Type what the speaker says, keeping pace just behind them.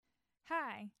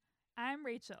Hi, I'm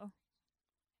Rachel.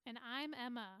 And I'm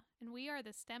Emma, and we are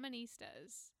the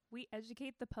STEManistas We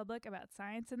educate the public about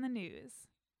science and the news.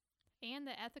 and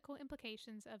the ethical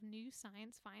implications of new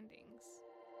science findings.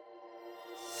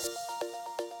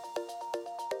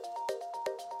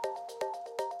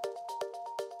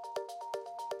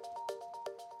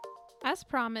 As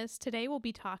promised, today we'll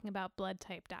be talking about blood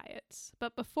type diets.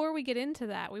 But before we get into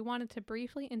that, we wanted to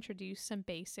briefly introduce some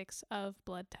basics of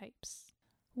blood types.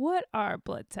 What are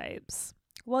blood types?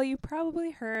 Well, you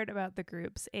probably heard about the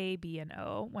groups A, B, and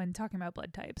O when talking about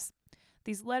blood types.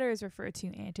 These letters refer to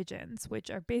antigens, which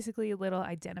are basically little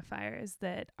identifiers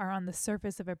that are on the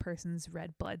surface of a person's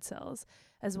red blood cells,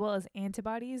 as well as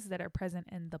antibodies that are present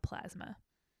in the plasma.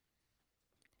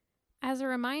 As a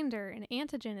reminder, an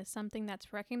antigen is something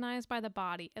that's recognized by the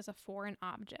body as a foreign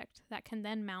object that can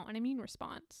then mount an immune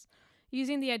response.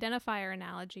 Using the identifier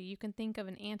analogy, you can think of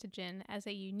an antigen as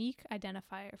a unique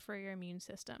identifier for your immune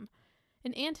system.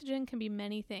 An antigen can be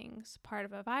many things, part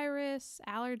of a virus,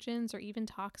 allergens, or even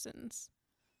toxins.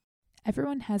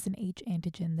 Everyone has an H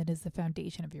antigen that is the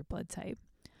foundation of your blood type.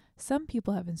 Some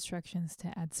people have instructions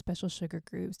to add special sugar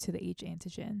groups to the H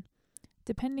antigen.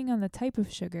 Depending on the type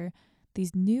of sugar,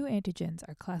 these new antigens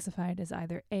are classified as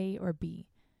either A or B.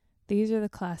 These are the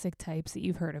classic types that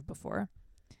you've heard of before.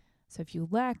 So if you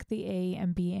lack the A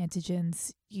and B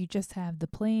antigens, you just have the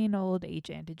plain old H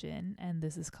antigen, and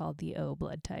this is called the O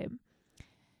blood type.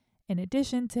 In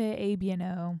addition to A, B, and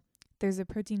O, there's a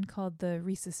protein called the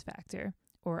rhesus factor,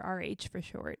 or Rh for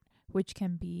short, which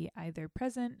can be either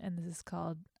present, and this is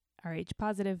called Rh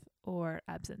positive, or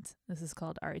absent. This is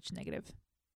called Rh negative.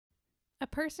 A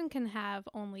person can have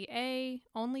only A,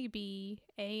 only B,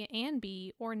 A and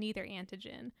B, or neither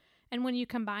antigen. And when you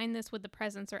combine this with the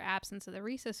presence or absence of the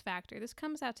rhesus factor, this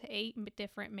comes out to 8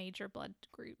 different major blood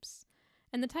groups.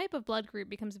 And the type of blood group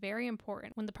becomes very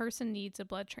important when the person needs a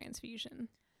blood transfusion.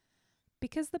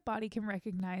 Because the body can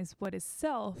recognize what is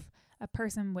self, a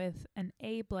person with an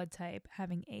A blood type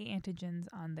having A antigens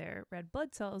on their red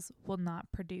blood cells will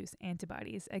not produce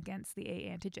antibodies against the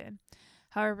A antigen.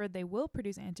 However, they will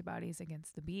produce antibodies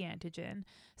against the B antigen.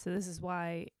 So this is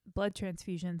why blood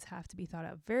transfusions have to be thought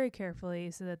out very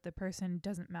carefully so that the person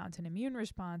doesn't mount an immune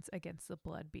response against the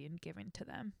blood being given to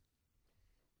them.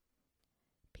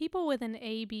 People with an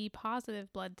AB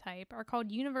positive blood type are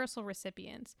called universal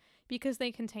recipients because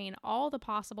they contain all the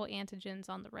possible antigens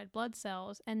on the red blood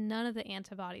cells and none of the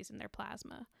antibodies in their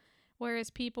plasma.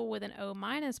 Whereas people with an O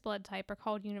minus blood type are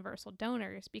called universal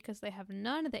donors because they have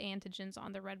none of the antigens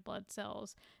on the red blood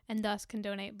cells and thus can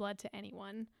donate blood to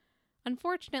anyone.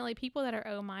 Unfortunately, people that are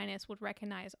O minus would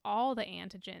recognize all the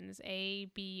antigens, A,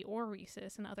 B, or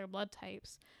rhesus, and other blood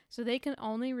types, so they can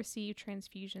only receive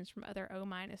transfusions from other O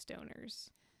minus donors.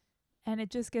 And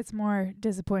it just gets more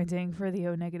disappointing for the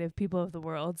O negative people of the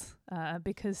world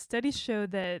because studies show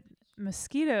that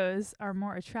mosquitoes are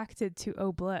more attracted to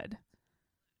O blood.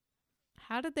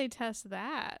 How did they test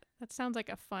that? That sounds like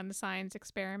a fun science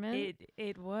experiment.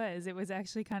 It was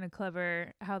actually kind of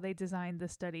clever how they designed the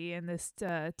study in this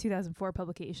 2004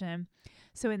 publication.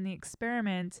 So in the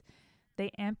experiment,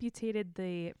 they amputated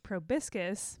the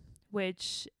proboscis,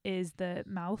 which is the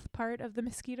mouth part of the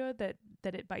mosquito that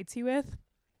it bites you with.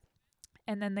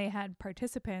 And then they had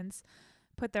participants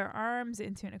put their arms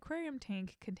into an aquarium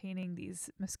tank containing these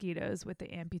mosquitoes with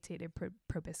the amputated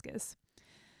proboscis.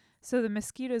 So the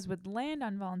mosquitoes would land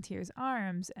on volunteers'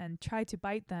 arms and try to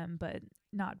bite them, but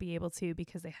not be able to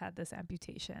because they had this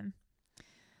amputation.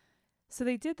 So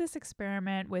they did this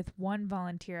experiment with one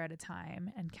volunteer at a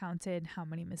time and counted how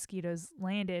many mosquitoes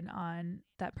landed on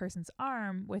that person's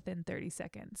arm within 30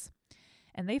 seconds.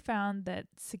 And they found that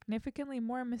significantly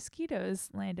more mosquitoes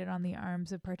landed on the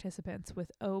arms of participants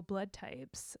with O blood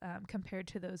types compared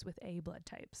to those with A blood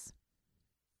types.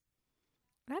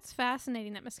 That's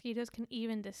fascinating that mosquitoes can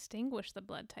even distinguish the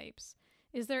blood types.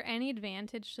 Is there any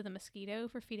advantage to the mosquito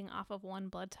for feeding off of one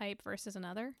blood type versus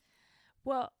another?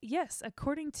 Well, yes,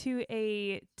 according to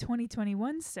a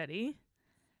 2021 study,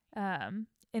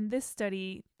 in this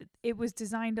study, it was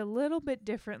designed a little bit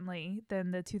differently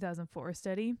than the 2004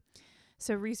 study.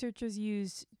 So researchers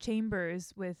used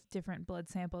chambers with different blood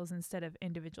samples instead of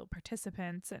individual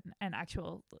participants and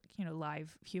actual,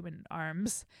 live human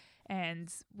arms.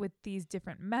 And with these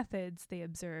different methods, they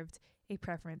observed a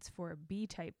preference for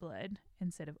B-type blood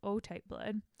instead of O-type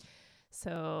blood.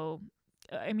 So,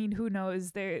 I mean, who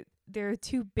knows? There are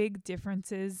two big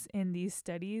differences in these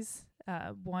studies.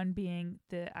 One being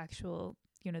the actual,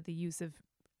 the use of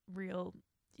real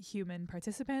human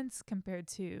participants compared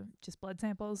to just blood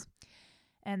samples.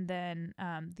 And then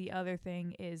the other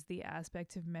thing is the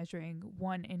aspect of measuring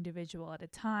one individual at a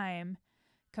time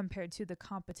compared to the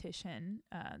competition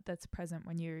that's present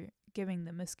when you're giving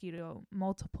the mosquito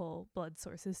multiple blood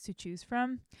sources to choose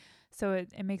from. So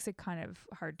it makes it kind of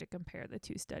hard to compare the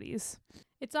two studies.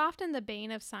 It's often the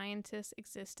bane of scientists'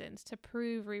 existence to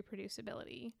prove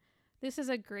reproducibility. This is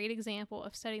a great example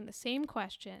of studying the same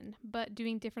question, but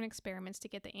doing different experiments to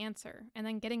get the answer, and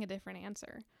then getting a different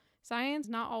answer. Science is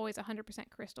not always 100%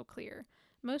 crystal clear.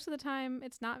 Most of the time,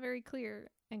 it's not very clear,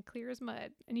 and clear as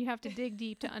mud, and you have to dig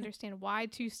deep to understand why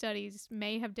two studies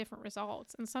may have different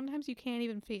results, and sometimes you can't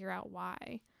even figure out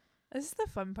why. This is the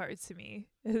fun part to me,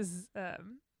 is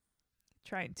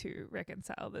trying to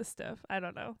reconcile this stuff. I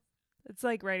don't know. It's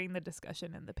like writing the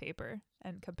discussion in the paper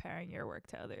and comparing your work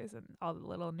to others and all the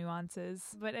little nuances.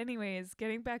 But anyways,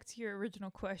 getting back to your original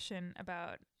question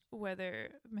about whether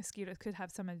mosquitoes could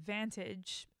have some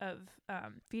advantage of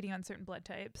feeding on certain blood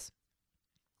types,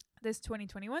 this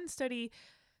 2021 study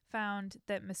found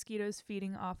that mosquitoes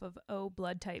feeding off of O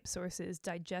blood type sources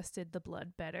digested the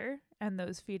blood better, and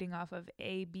those feeding off of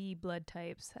AB blood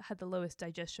types had the lowest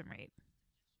digestion rate.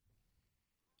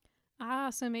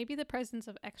 So maybe the presence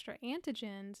of extra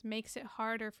antigens makes it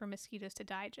harder for mosquitoes to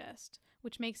digest,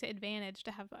 which makes it advantage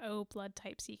to have O blood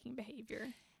type seeking behavior.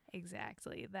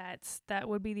 Exactly. That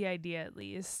would be the idea, at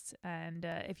least. And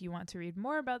if you want to read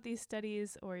more about these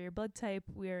studies or your blood type,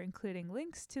 we are including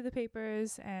links to the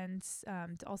papers and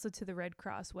also to the Red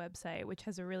Cross website, which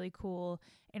has a really cool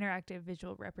interactive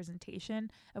visual representation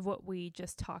of what we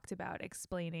just talked about,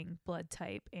 explaining blood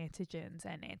type, antigens,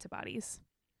 and antibodies.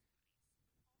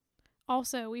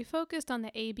 Also, we focused on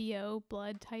the ABO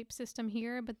blood type system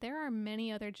here, but there are many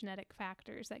other genetic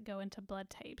factors that go into blood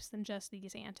types than just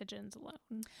these antigens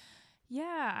alone.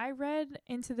 Yeah, I read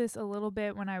into this a little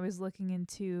bit when I was looking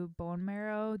into bone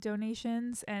marrow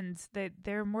donations, and that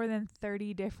there are more than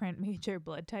 30 different major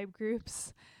blood type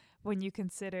groups when you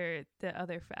consider the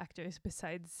other factors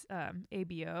besides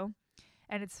ABO.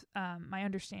 And it's my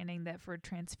understanding that for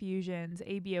transfusions,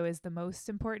 ABO is the most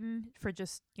important for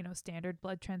just, standard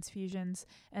blood transfusions.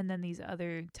 And then these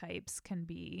other types can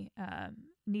be,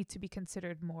 need to be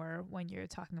considered more when you're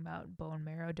talking about bone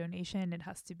marrow donation. It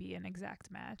has to be an exact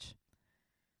match.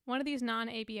 One of these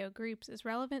non-ABO groups is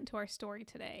relevant to our story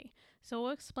today. So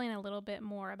we'll explain a little bit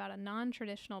more about a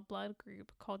non-traditional blood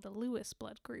group called the Lewis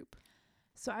blood group.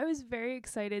 So I was very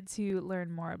excited to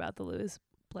learn more about the Lewis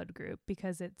blood group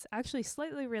because it's actually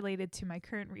slightly related to my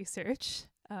current research.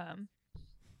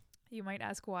 You might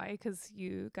ask why, because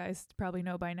you guys probably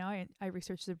know by now I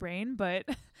research the brain, but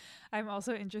I'm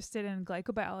also interested in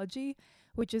glycobiology,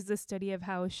 which is the study of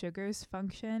how sugars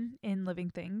function in living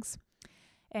things.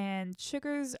 And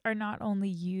sugars are not only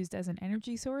used as an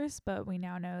energy source, but we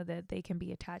now know that they can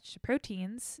be attached to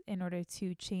proteins in order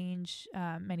to change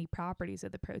many properties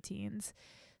of the proteins,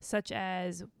 such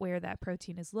as where that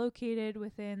protein is located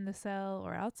within the cell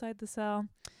or outside the cell,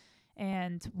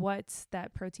 and what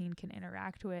that protein can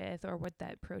interact with or what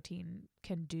that protein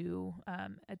can do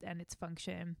and its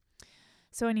function.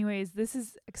 So anyways, this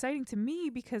is exciting to me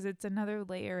because it's another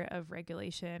layer of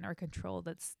regulation or control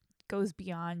that goes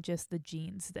beyond just the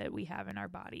genes that we have in our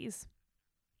bodies.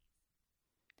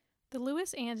 The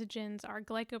Lewis antigens are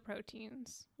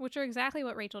glycoproteins, which are exactly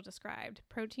what Rachel described,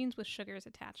 proteins with sugars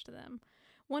attached to them.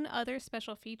 One other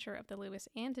special feature of the Lewis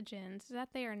antigens is that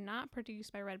they are not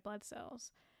produced by red blood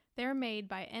cells. They're made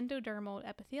by endodermal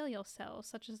epithelial cells,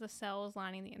 such as the cells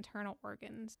lining the internal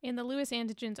organs. And the Lewis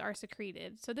antigens are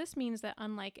secreted, so this means that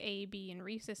unlike A, B, and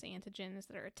rhesus antigens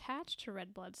that are attached to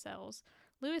red blood cells,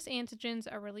 Lewis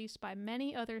antigens are released by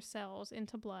many other cells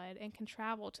into blood and can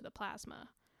travel to the plasma.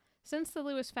 Since the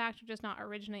Lewis factor does not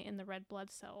originate in the red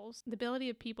blood cells, the ability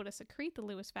of people to secrete the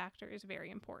Lewis factor is very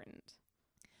important.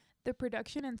 The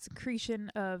production and secretion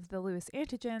of the Lewis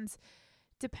antigens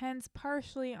depends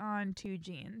partially on two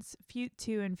genes,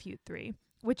 FUT2 and FUT3,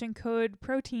 which encode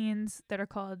proteins that are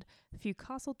called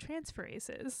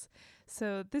fucosyltransferases.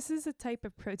 So this is a type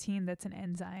of protein that's an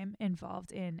enzyme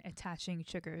involved in attaching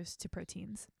sugars to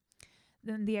proteins.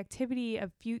 Then the activity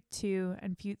of FUT2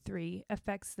 and FUT3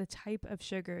 affects the type of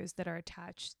sugars that are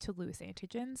attached to Lewis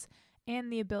antigens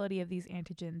and the ability of these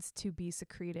antigens to be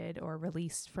secreted or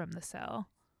released from the cell.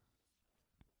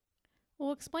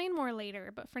 We'll explain more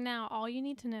later, but for now, all you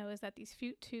need to know is that these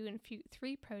FUT2 and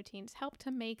FUT3 proteins help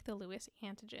to make the Lewis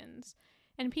antigens.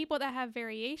 And people that have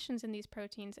variations in these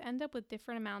proteins end up with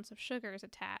different amounts of sugars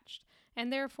attached,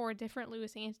 and therefore different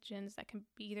Lewis antigens that can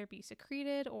either be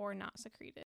secreted or not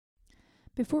secreted.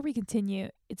 Before we continue,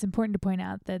 it's important to point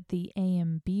out that the A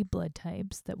and B blood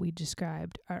types that we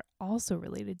described are also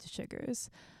related to sugars.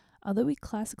 Although we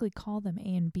classically call them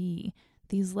A and B,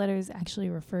 these letters actually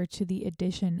refer to the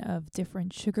addition of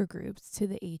different sugar groups to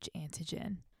the H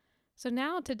antigen. So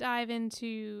now to dive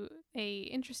into a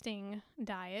interesting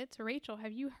diet. Rachel,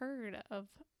 have you heard of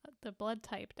the blood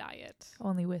type diet?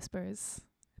 Only whispers.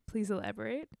 Please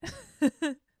elaborate.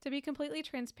 To be completely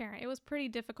transparent, it was pretty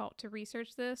difficult to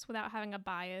research this without having a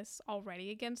bias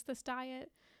already against this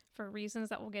diet for reasons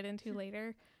that we'll get into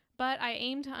later. But I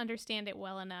aim to understand it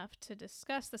well enough to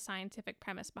discuss the scientific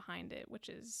premise behind it, which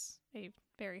is a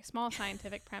very small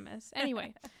scientific premise.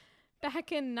 Anyway,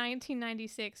 back in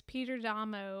 1996, Peter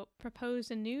Damo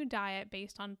proposed a new diet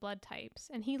based on blood types,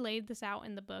 and he laid this out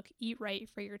in the book Eat Right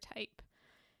for Your Type.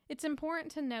 It's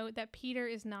important to note that Peter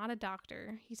is not a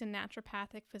doctor. He's a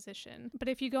naturopathic physician. But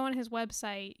if you go on his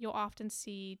website, you'll often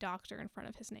see doctor in front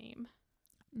of his name.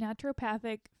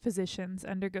 Naturopathic physicians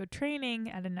undergo training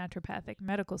at a naturopathic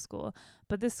medical school,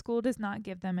 but this school does not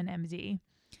give them an MD.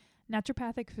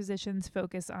 Naturopathic physicians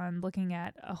focus on looking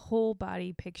at a whole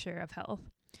body picture of health.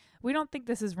 We don't think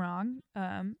this is wrong,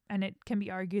 and it can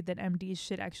be argued that MDs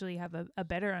should actually have a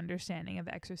better understanding of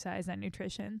exercise and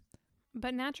nutrition.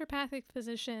 But naturopathic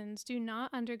physicians do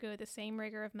not undergo the same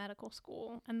rigor of medical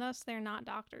school, and thus they're not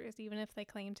doctors, even if they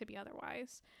claim to be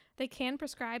otherwise. They can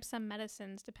prescribe some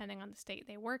medicines depending on the state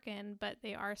they work in, but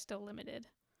they are still limited.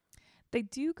 They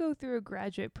do go through a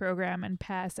graduate program and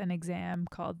pass an exam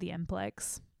called the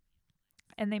NCLEX.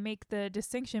 And they make the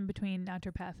distinction between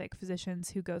naturopathic physicians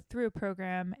who go through a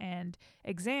program and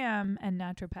exam and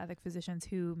naturopathic physicians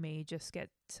who may just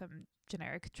get some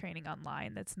generic training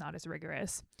online that's not as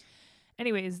rigorous.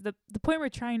 Anyways, the point we're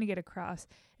trying to get across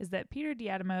is that Peter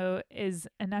D'Adamo is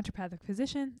a naturopathic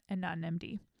physician and not an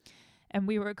MD. And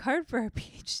we work hard for our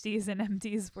PhDs and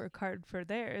MDs work hard for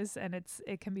theirs. And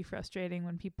it can be frustrating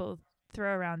when people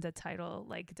throw around a title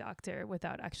like doctor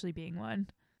without actually being one.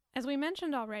 As we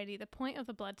mentioned already, the point of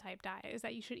the blood type diet is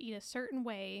that you should eat a certain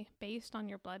way based on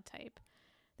your blood type.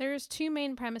 There's two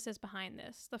main premises behind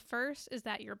this. The first is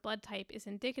that your blood type is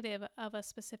indicative of a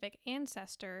specific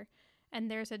ancestor, and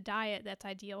there's a diet that's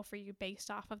ideal for you based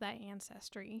off of that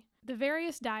ancestry. The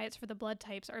various diets for the blood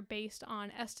types are based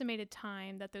on estimated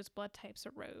time that those blood types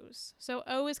arose. So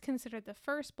O is considered the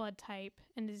first blood type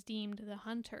and is deemed the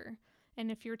hunter.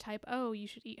 And if you're type O, you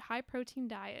should eat high protein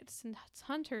diets, since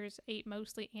hunters ate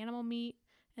mostly animal meat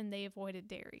and they avoided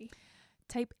dairy.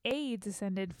 Type A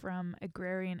descended from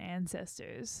agrarian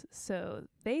ancestors, so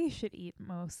they should eat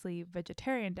mostly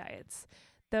vegetarian diets,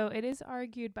 though it is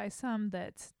argued by some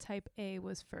that type A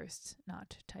was first,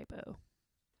 not type O.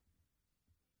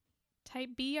 Type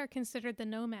B are considered the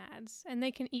nomads, and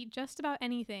they can eat just about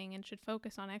anything and should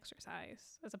focus on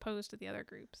exercise, as opposed to the other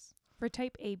groups. For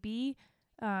type AB,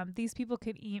 these people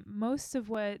can eat most of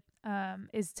what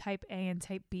is type A and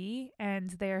type B,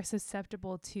 and they are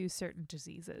susceptible to certain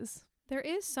diseases. There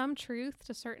is some truth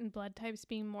to certain blood types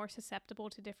being more susceptible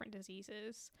to different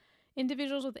diseases.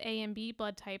 Individuals with A and B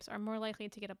blood types are more likely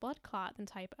to get a blood clot than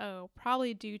type O,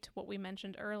 probably due to what we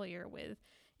mentioned earlier with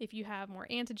if you have more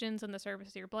antigens on the surface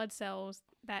of your blood cells,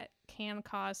 that can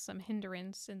cause some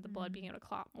hindrance in the blood being able to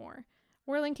clot more.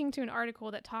 We're linking to an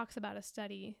article that talks about a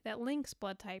study that links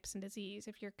blood types and disease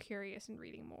if you're curious in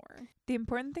reading more. The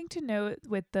important thing to note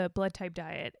with the blood type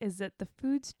diet is that the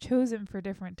foods chosen for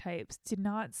different types do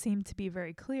not seem to be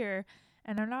very clear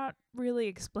and are not really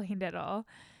explained at all.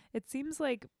 It seems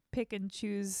like pick and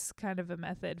choose kind of a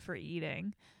method for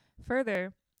eating.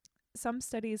 Further, some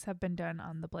studies have been done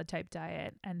on the blood type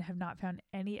diet and have not found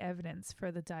any evidence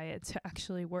for the diet to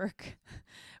actually work.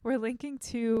 We're linking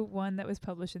to one that was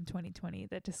published in 2020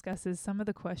 that discusses some of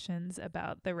the questions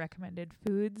about the recommended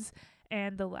foods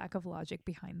and the lack of logic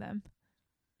behind them.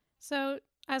 So,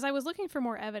 as I was looking for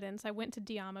more evidence, I went to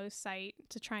D'Amo's site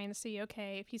to try and see,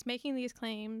 okay, if he's making these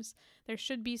claims, there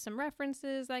should be some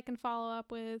references I can follow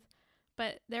up with.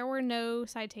 But there were no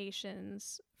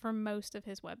citations for most of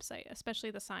his website, especially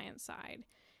the science side.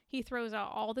 He throws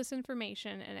out all this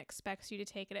information and expects you to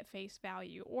take it at face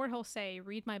value, or he'll say,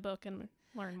 read my book and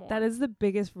learn more. That is the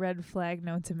biggest red flag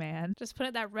known to man. Just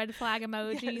put that red flag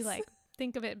emoji, Yes. like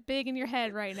think of it big in your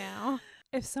head right now.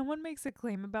 If someone makes a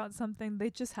claim about something, they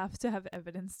just have to have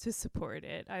evidence to support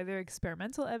it, either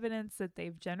experimental evidence that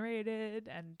they've generated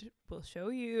and will show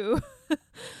you,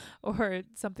 or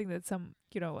something that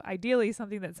ideally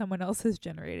something that someone else has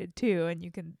generated too, and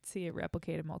you can see it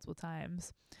replicated multiple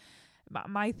times.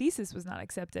 My thesis was not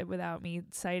accepted without me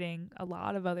citing a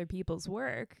lot of other people's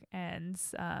work, and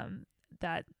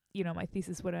that, my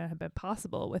thesis wouldn't have been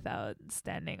possible without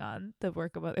standing on the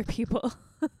work of other people.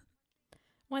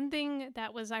 One thing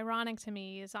that was ironic to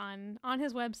me is on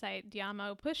his website,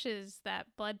 Diamo pushes that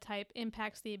blood type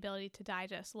impacts the ability to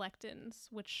digest lectins,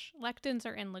 which lectins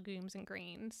are in legumes and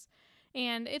grains.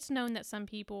 And it's known that some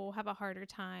people have a harder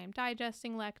time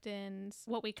digesting lectins.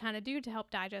 What we kind of do to help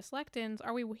digest lectins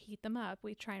are we heat them up.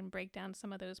 We try and break down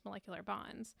some of those molecular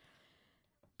bonds.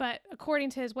 But according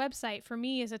to his website, for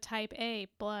me as a type A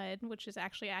blood, which is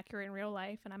actually accurate in real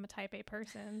life, and I'm a type A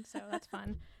person, so that's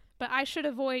fun. But I should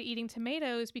avoid eating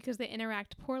tomatoes because they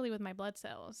interact poorly with my blood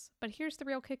cells. But here's the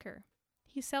real kicker.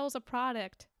 He sells a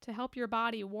product to help your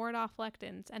body ward off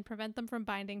lectins and prevent them from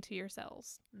binding to your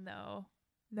cells.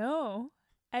 No.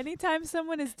 Anytime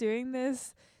someone is doing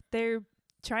this, they're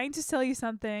trying to sell you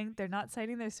something. They're not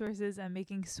citing their sources and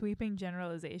making sweeping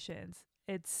generalizations.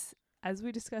 It's, as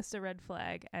we discussed, a red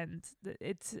flag, and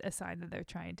it's a sign that they're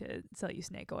trying to sell you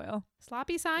snake oil.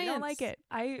 Sloppy science. I don't like it.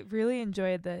 I really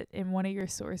enjoyed that in one of your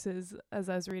sources, as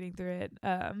I was reading through it,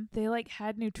 they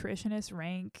had nutritionists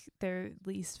rank their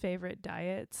least favorite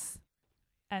diets,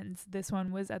 and this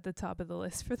one was at the top of the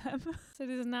list for them. So it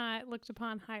is not looked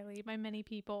upon highly by many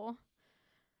people.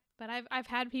 But I've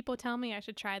had people tell me I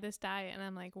should try this diet, and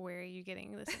I'm like, where are you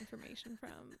getting this information from?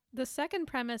 The second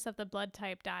premise of the blood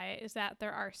type diet is that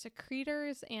there are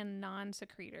secretors and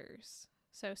non-secretors.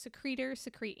 So secretors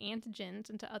secrete antigens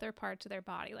into other parts of their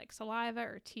body, like saliva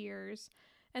or tears.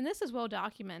 And this is well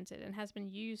documented and has been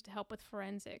used to help with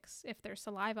forensics if there's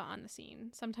saliva on the scene.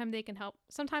 Sometimes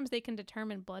they can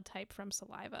determine blood type from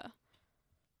saliva.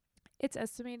 It's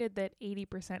estimated that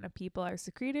 80% of people are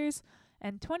secretors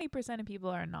and 20% of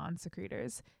people are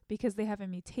non-secretors because they have a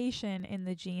mutation in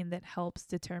the gene that helps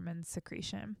determine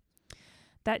secretion.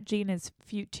 That gene is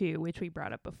FUT2, which we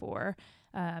brought up before.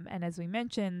 And as we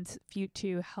mentioned,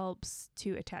 FUT2 helps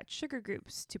to attach sugar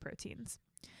groups to proteins.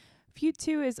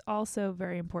 FUT2 is also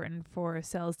very important for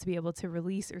cells to be able to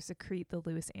release or secrete the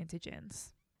loose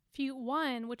antigens.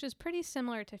 FUT1, which is pretty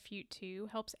similar to FUT2,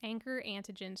 helps anchor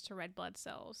antigens to red blood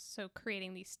cells, so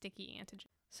creating these sticky antigens.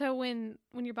 So when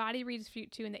your body reads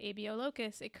FUT2 in the ABO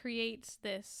locus, it creates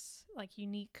this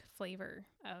unique flavor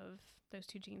of those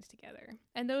two genes together.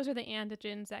 And those are the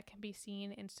antigens that can be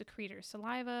seen in secretors'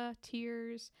 saliva,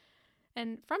 tears.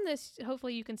 And from this,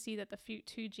 hopefully you can see that the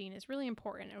FUT2 gene is really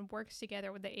important and works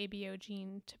together with the ABO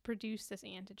gene to produce this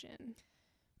antigen.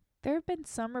 There have been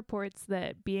some reports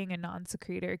that being a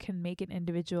non-secretor can make an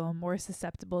individual more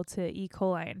susceptible to E.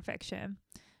 coli infection.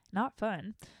 Not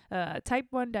fun. Type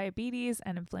 1 diabetes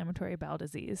and inflammatory bowel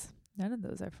disease. None of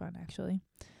those are fun, actually.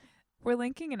 We're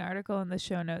linking an article in the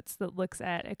show notes that looks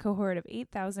at a cohort of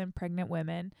 8,000 pregnant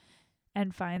women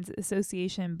and finds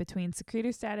association between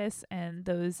secretor status and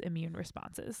those immune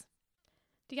responses.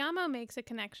 Diamo makes a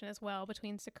connection as well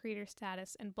between secretor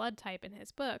status and blood type in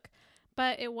his book,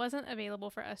 but it wasn't available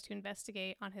for us to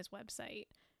investigate on his website.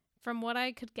 From what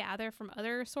I could gather from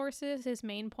other sources, his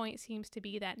main point seems to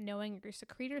be that knowing your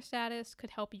secretor status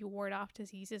could help you ward off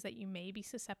diseases that you may be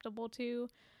susceptible to.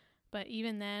 But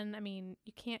even then,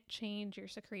 you can't change your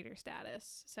secretor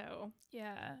status. So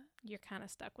yeah, you're kind of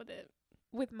stuck with it.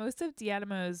 With most of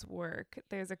Diamo's work,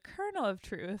 there's a kernel of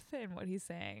truth in what he's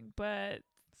saying, but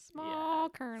small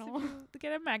kernel. So if you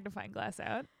get a magnifying glass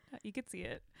out, you could see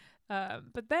it.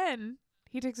 But then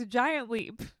he takes a giant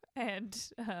leap and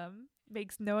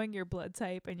makes knowing your blood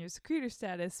type and your secretor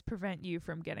status prevent you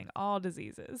from getting all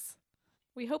diseases.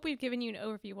 We hope we've given you an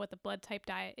overview of what the blood type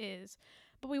diet is,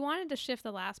 but we wanted to shift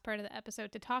the last part of the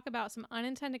episode to talk about some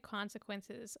unintended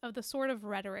consequences of the sort of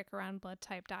rhetoric around blood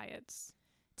type diets.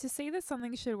 To say that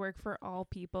something should work for all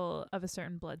people of a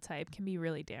certain blood type can be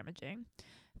really damaging.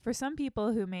 For some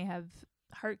people who may have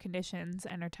heart conditions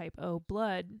and are type O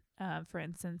blood, for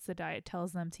instance, the diet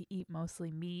tells them to eat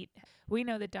mostly meat. We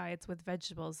know that diets with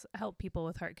vegetables help people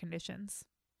with heart conditions.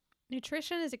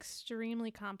 Nutrition is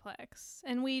extremely complex,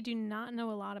 and we do not know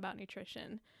a lot about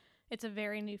nutrition. It's a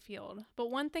very new field.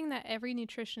 But one thing that every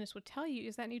nutritionist would tell you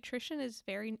is that nutrition is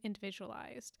very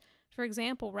individualized. For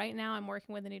example, right now I'm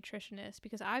working with a nutritionist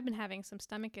because I've been having some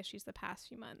stomach issues the past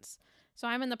few months. So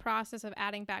I'm in the process of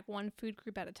adding back one food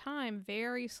group at a time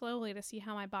very slowly to see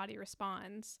how my body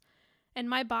responds. And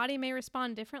my body may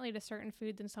respond differently to certain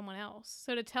food than someone else.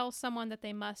 So to tell someone that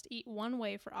they must eat one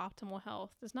way for optimal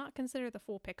health does not consider the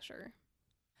full picture.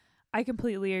 I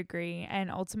completely agree. And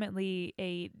ultimately,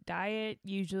 a diet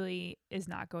usually is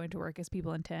not going to work as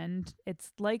people intend.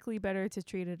 It's likely better to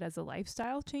treat it as a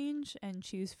lifestyle change and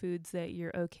choose foods that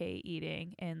you're okay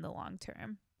eating in the long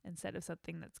term instead of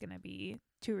something that's going to be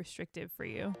too restrictive for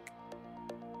you.